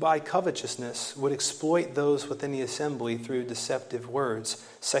teachers who by covetousness would exploit those within the assembly through deceptive words.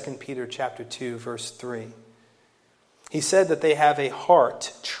 2 Peter chapter 2, verse 3. He said that they have a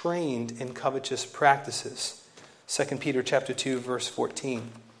heart trained in covetous practices. 2 Peter chapter 2, verse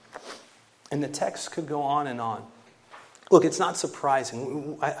 14. And the text could go on and on. Look, it's not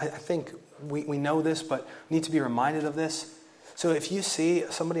surprising. I think we know this, but need to be reminded of this. So if you see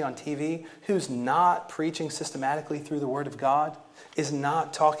somebody on TV who's not preaching systematically through the Word of God, is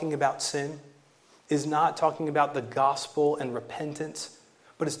not talking about sin, is not talking about the gospel and repentance,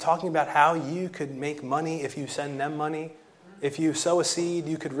 but is talking about how you could make money if you send them money. If you sow a seed,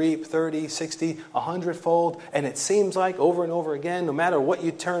 you could reap 30, 60, 100-fold. And it seems like over and over again, no matter what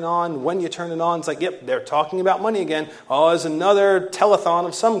you turn on, when you turn it on, it's like, yep, they're talking about money again. Oh, there's another telethon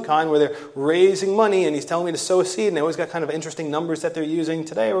of some kind where they're raising money and he's telling me to sow a seed. And they always got kind of interesting numbers that they're using.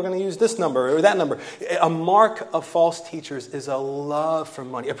 Today we're going to use this number or that number. A mark of false teachers is a love for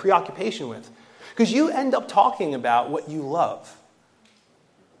money, a preoccupation with. Because you end up talking about what you love.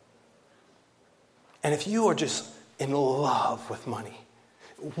 And if you are just in love with money,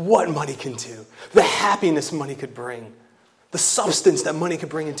 what money can do, the happiness money could bring, the substance that money could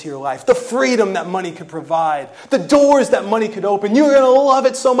bring into your life, the freedom that money could provide, the doors that money could open, you're going to love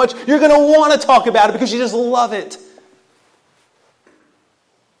it so much, you're going to want to talk about it because you just love it.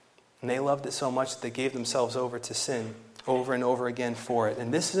 And they loved it so much that they gave themselves over to sin over and over again for it.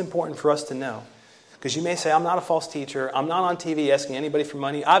 And this is important for us to know. Because you may say, I'm not a false teacher. I'm not on TV asking anybody for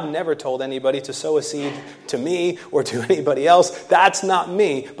money. I've never told anybody to sow a seed to me or to anybody else. That's not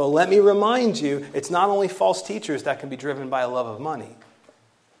me. But let me remind you, it's not only false teachers that can be driven by a love of money.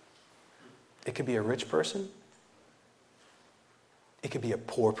 It could be a rich person. It could be a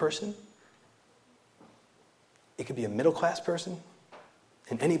poor person. It could be a middle-class person.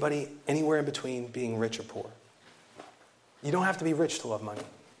 And anybody, anywhere in between, being rich or poor. You don't have to be rich to love money.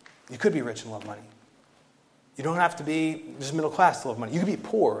 You could be rich and love money. You don't have to be just middle class to love money. You can be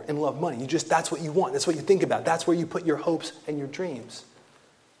poor and love money. That's what you want. That's what you think about. That's where you put your hopes and your dreams.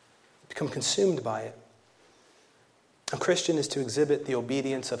 Become consumed by it. A Christian is to exhibit the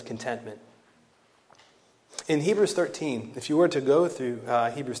obedience of contentment. In Hebrews 13, if you were to go through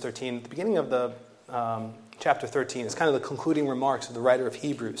Hebrews 13, at the beginning of the chapter 13, it's kind of the concluding remarks of the writer of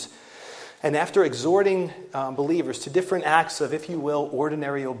Hebrews. And after exhorting believers to different acts of, if you will,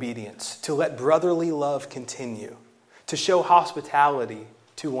 ordinary obedience, to let brotherly love continue, to show hospitality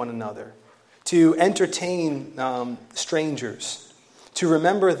to one another, to entertain strangers, to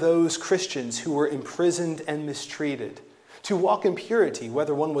remember those Christians who were imprisoned and mistreated, to walk in purity,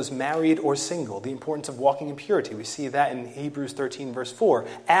 whether one was married or single, the importance of walking in purity. We see that in Hebrews 13, verse 4.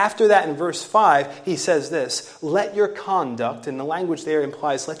 After that, in verse 5, he says this, let your conduct, and the language there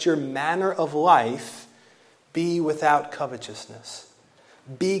implies, let your manner of life be without covetousness.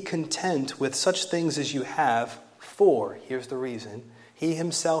 Be content with such things as you have, for, here's the reason, he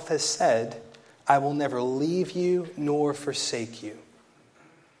himself has said, I will never leave you nor forsake you.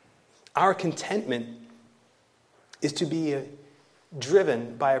 Our contentment is to be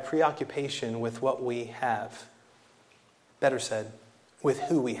driven by a preoccupation with what we have. Better said, with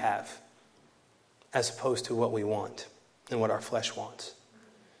who we have, as opposed to what we want and what our flesh wants.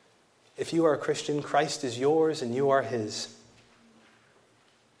 If you are a Christian, Christ is yours and you are his.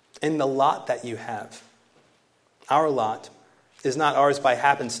 And the lot that you have, our lot, is not ours by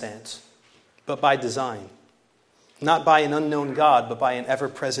happenstance, but by design. Not by an unknown God, but by an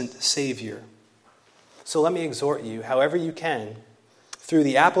ever-present Savior. So let me exhort you, however you can, through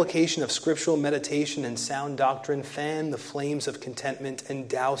the application of scriptural meditation and sound doctrine, fan the flames of contentment and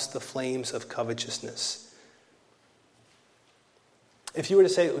douse the flames of covetousness. If you were to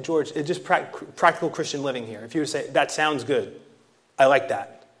say, George, it's just practical Christian living here. If you were to say, that sounds good. I like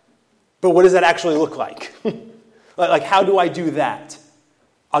that. But what does that actually look like? Like, how do I do that?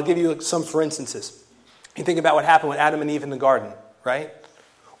 I'll give you some for instances. You think about what happened with Adam and Eve in the garden, right?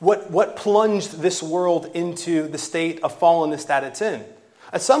 What plunged this world into the state of fallenness that it's in?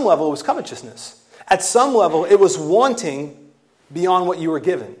 At some level, it was covetousness. At some level, it was wanting beyond what you were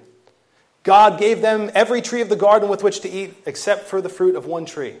given. God gave them every tree of the garden with which to eat, except for the fruit of one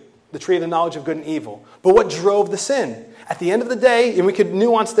tree, the tree of the knowledge of good and evil. But what drove the sin? At the end of the day, and we could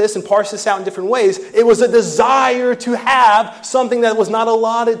nuance this and parse this out in different ways, it was a desire to have something that was not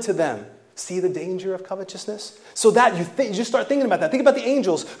allotted to them. See the danger of covetousness? So that you just start thinking about that. Think about the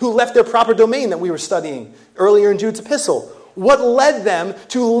angels who left their proper domain that we were studying earlier in Jude's epistle. What led them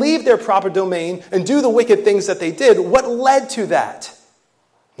to leave their proper domain and do the wicked things that they did? What led to that?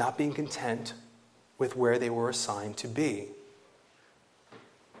 Not being content with where they were assigned to be.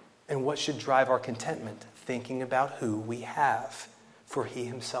 And what should drive our contentment? thinking about who we have. For he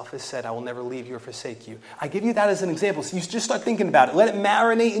himself has said, I will never leave you or forsake you. I give you that as an example. So you just start thinking about it. Let it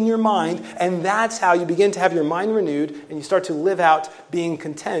marinate in your mind. And that's how you begin to have your mind renewed. And you start to live out being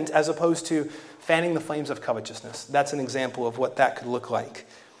content as opposed to fanning the flames of covetousness. That's an example of what that could look like.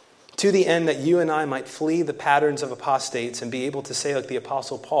 To the end that you and I might flee the patterns of apostates and be able to say like the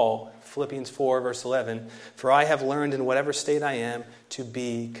Apostle Paul, Philippians 4 verse 11, for I have learned in whatever state I am to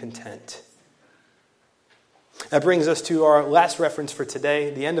be content. That brings us to our last reference for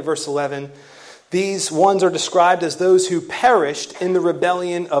today, the end of verse 11. These ones are described as those who perished in the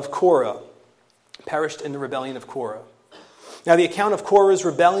rebellion of Korah. Perished in the rebellion of Korah. Now, the account of Korah's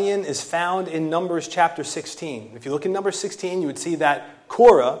rebellion is found in Numbers chapter 16. If you look in Numbers 16, you would see that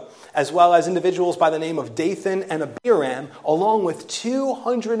Korah, as well as individuals by the name of Dathan and Abiram, along with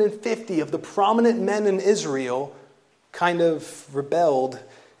 250 of the prominent men in Israel, kind of rebelled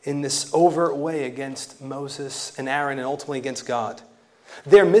in this overt way against Moses and Aaron and ultimately against God.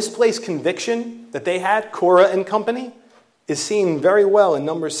 Their misplaced conviction that they had, Korah and company, is seen very well in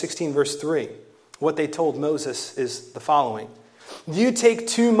Numbers 16 verse 3. What they told Moses is the following. You take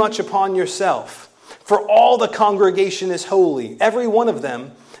too much upon yourself, for all the congregation is holy, every one of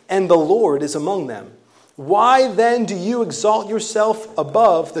them, and the Lord is among them. Why then do you exalt yourself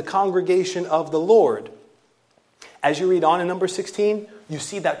above the congregation of the Lord? As you read on in number 16, you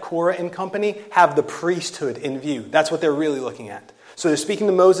see that Korah and company have the priesthood in view. That's what they're really looking at. So they're speaking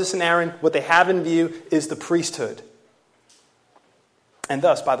to Moses and Aaron. What they have in view is the priesthood. And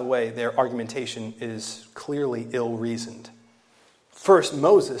thus, by the way, their argumentation is clearly ill-reasoned. First,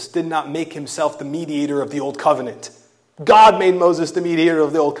 Moses did not make himself the mediator of the old covenant. God made Moses the mediator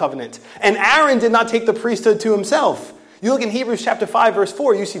of the old covenant. And Aaron did not take the priesthood to himself. You look in Hebrews chapter 5, verse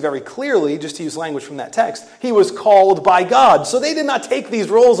 4, you see very clearly, just to use language from that text, he was called by God. So they did not take these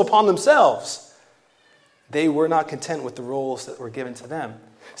roles upon themselves. They were not content with the roles that were given to them.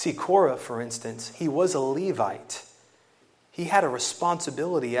 See, Korah, for instance, he was a Levite. He had a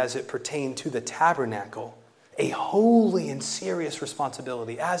responsibility as it pertained to the tabernacle, a holy and serious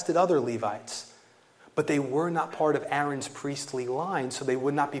responsibility, as did other Levites. But they were not part of Aaron's priestly line, so they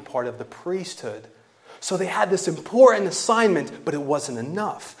would not be part of the priesthood. So they had this important assignment, but it wasn't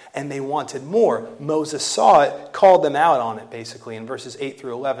enough, and they wanted more. Moses saw it, called them out on it, basically, in verses 8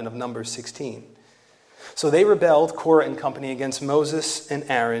 through 11 of Numbers 16. So they rebelled, Korah and company, against Moses and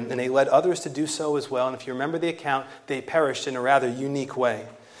Aaron, and they led others to do so as well. And if you remember the account, they perished in a rather unique way.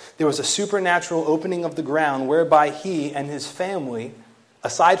 There was a supernatural opening of the ground whereby he and his family,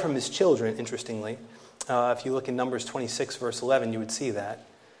 aside from his children, interestingly, if you look in Numbers 26, verse 11, you would see that.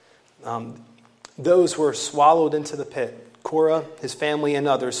 Those were swallowed into the pit. Korah, his family, and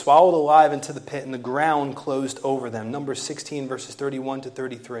others swallowed alive into the pit, and the ground closed over them. Numbers 16, verses 31 to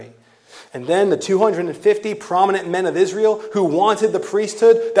 33. And then the 250 prominent men of Israel who wanted the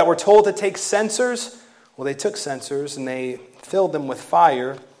priesthood, that were told to take censers, well, they took censers and they filled them with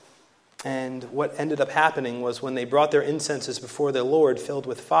fire. And what ended up happening was when they brought their incenses before the Lord filled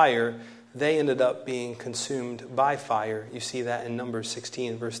with fire, they ended up being consumed by fire. You see that in Numbers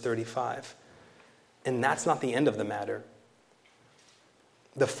 16, verse 35. And that's not the end of the matter.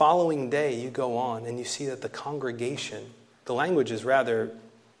 The following day, you go on and you see that the congregation, the language is rather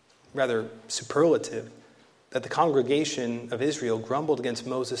superlative, that the congregation of Israel grumbled against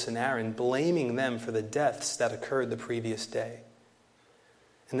Moses and Aaron, blaming them for the deaths that occurred the previous day.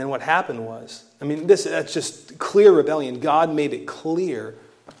 And then what happened was, that's just clear rebellion. God made it clear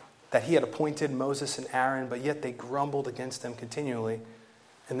that he had appointed Moses and Aaron, but yet they grumbled against them continually.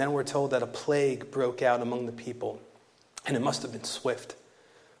 And then we're told that a plague broke out among the people. And it must have been swift.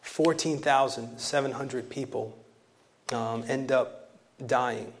 14,700 people end up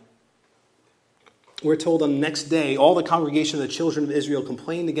dying. We're told on the next day, all the congregation of the children of Israel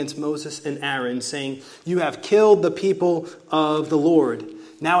complained against Moses and Aaron, saying, "You have killed the people of the Lord."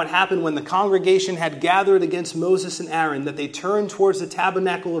 Now it happened when the congregation had gathered against Moses and Aaron that they turned towards the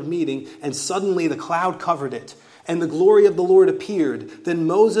tabernacle of meeting, and suddenly the cloud covered it, and the glory of the Lord appeared. Then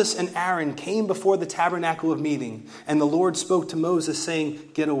Moses and Aaron came before the tabernacle of meeting, and the Lord spoke to Moses,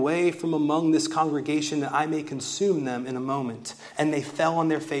 saying, "Get away from among this congregation, that I may consume them in a moment." And they fell on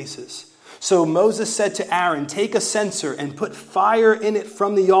their faces. So Moses said to Aaron, "Take a censer and put fire in it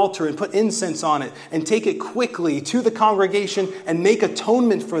from the altar and put incense on it, and take it quickly to the congregation and make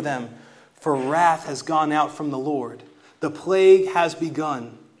atonement for them. For wrath has gone out from the Lord. The plague has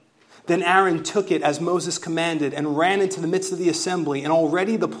begun." Then Aaron took it as Moses commanded and ran into the midst of the assembly, and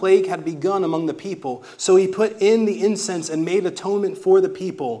already the plague had begun among the people. So he put in the incense and made atonement for the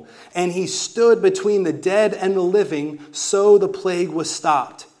people. And he stood between the dead and the living, so the plague was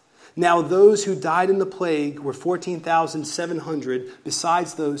stopped. Now those who died in the plague were 14,700,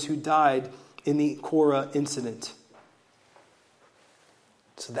 besides those who died in the Korah incident.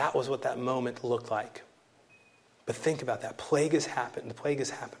 So that was what that moment looked like. But think about that. Plague has happened. The plague is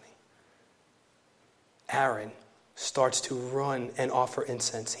happening. Aaron starts to run and offer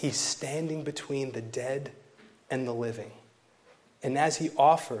incense. He's standing between the dead and the living. And as he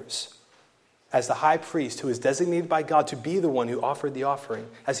offers, as the high priest who is designated by God to be the one who offered the offering,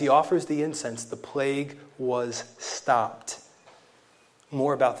 as he offers the incense, the plague was stopped.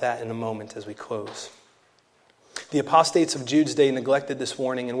 More about that in a moment as we close. The apostates of Jude's day neglected this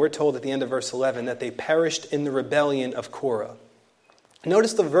warning, and we're told at the end of verse 11 that they perished in the rebellion of Korah.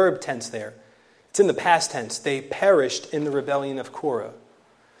 Notice the verb tense there. It's in the past tense. They perished in the rebellion of Korah.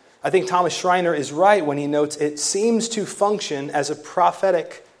 I think Thomas Schreiner is right when he notes it seems to function as a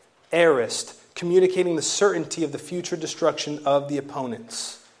prophetic aorist, communicating the certainty of the future destruction of the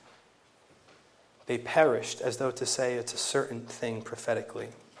opponents. They perished, as though to say it's a certain thing prophetically,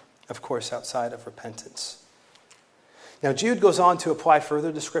 of course outside of repentance. Now Jude goes on to apply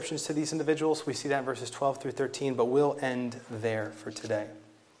further descriptions to these individuals. We see that in verses 12 through 13, but we'll end there for today.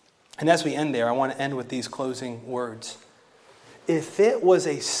 And as we end there, I want to end with these closing words. If it was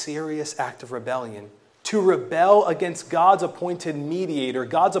a serious act of rebellion to rebel against God's appointed mediator,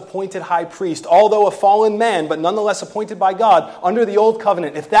 God's appointed high priest, although a fallen man, but nonetheless appointed by God under the old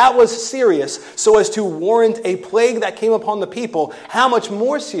covenant, if that was serious so as to warrant a plague that came upon the people, how much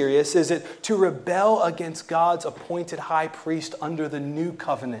more serious is it to rebel against God's appointed high priest under the new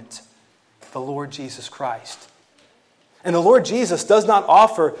covenant, the Lord Jesus Christ? And the Lord Jesus does not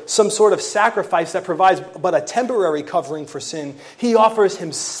offer some sort of sacrifice that provides but a temporary covering for sin. He offers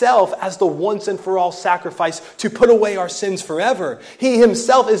himself as the once and for all sacrifice to put away our sins forever. He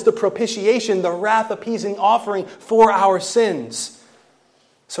himself is the propitiation, the wrath-appeasing offering for our sins.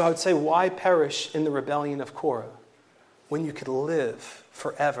 So I would say, why perish in the rebellion of Korah when you could live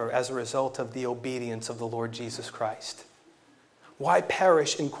forever as a result of the obedience of the Lord Jesus Christ? Why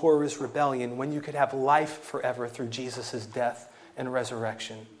perish in Korah's rebellion when you could have life forever through Jesus' death and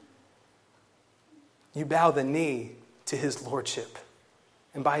resurrection? You bow the knee to his lordship,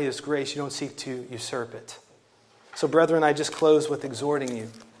 and by his grace you don't seek to usurp it. So brethren, I just close with exhorting you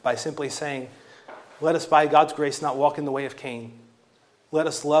by simply saying, let us by God's grace not walk in the way of Cain. Let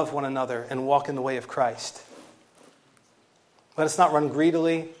us love one another and walk in the way of Christ. Let us not run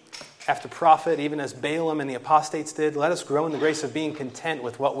greedily after profit, even as Balaam and the apostates did. Let us grow in the grace of being content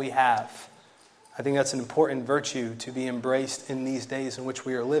with what we have. I think that's an important virtue to be embraced in these days in which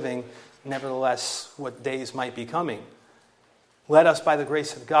we are living, nevertheless, what days might be coming. Let us, by the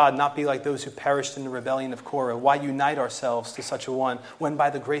grace of God, not be like those who perished in the rebellion of Korah. Why unite ourselves to such a one when by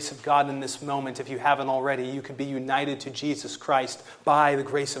the grace of God in this moment, if you haven't already, you could be united to Jesus Christ by the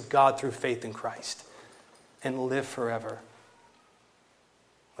grace of God through faith in Christ and live forever.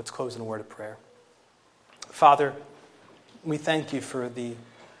 Let's close in a word of prayer. Father, we thank you for the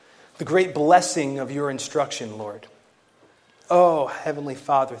great blessing of your instruction, Lord. Oh, Heavenly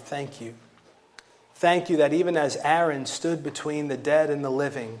Father, thank you. Thank you that even as Aaron stood between the dead and the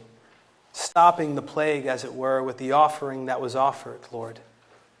living, stopping the plague, as it were, with the offering that was offered, Lord,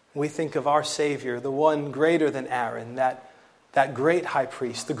 we think of our Savior, the one greater than Aaron, that great high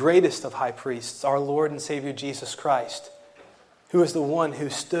priest, the greatest of high priests, our Lord and Savior Jesus Christ, who is the one who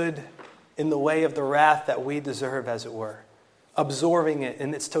stood in the way of the wrath that we deserve, as it were, absorbing it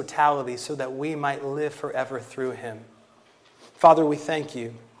in its totality so that we might live forever through him. Father, we thank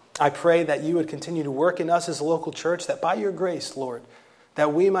you. I pray that you would continue to work in us as a local church, that by your grace, Lord,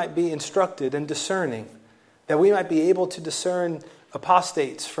 that we might be instructed and discerning, that we might be able to discern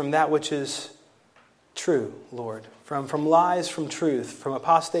apostates from that which is true, Lord, from lies from truth, from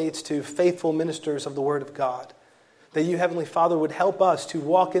apostates to faithful ministers of the Word of God. That you, Heavenly Father, would help us to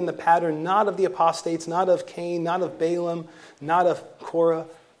walk in the pattern not of the apostates, not of Cain, not of Balaam, not of Korah,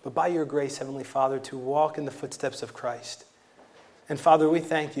 but by your grace, Heavenly Father, to walk in the footsteps of Christ. And Father, we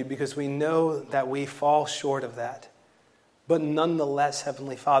thank you because we know that we fall short of that. But nonetheless,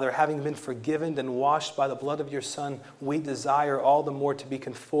 Heavenly Father, having been forgiven and washed by the blood of your Son, we desire all the more to be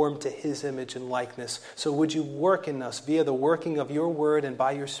conformed to his image and likeness. So would you work in us via the working of your word and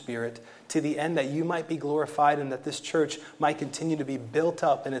by your Spirit to the end that you might be glorified and that this church might continue to be built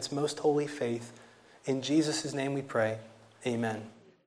up in its most holy faith. In Jesus' name we pray. Amen.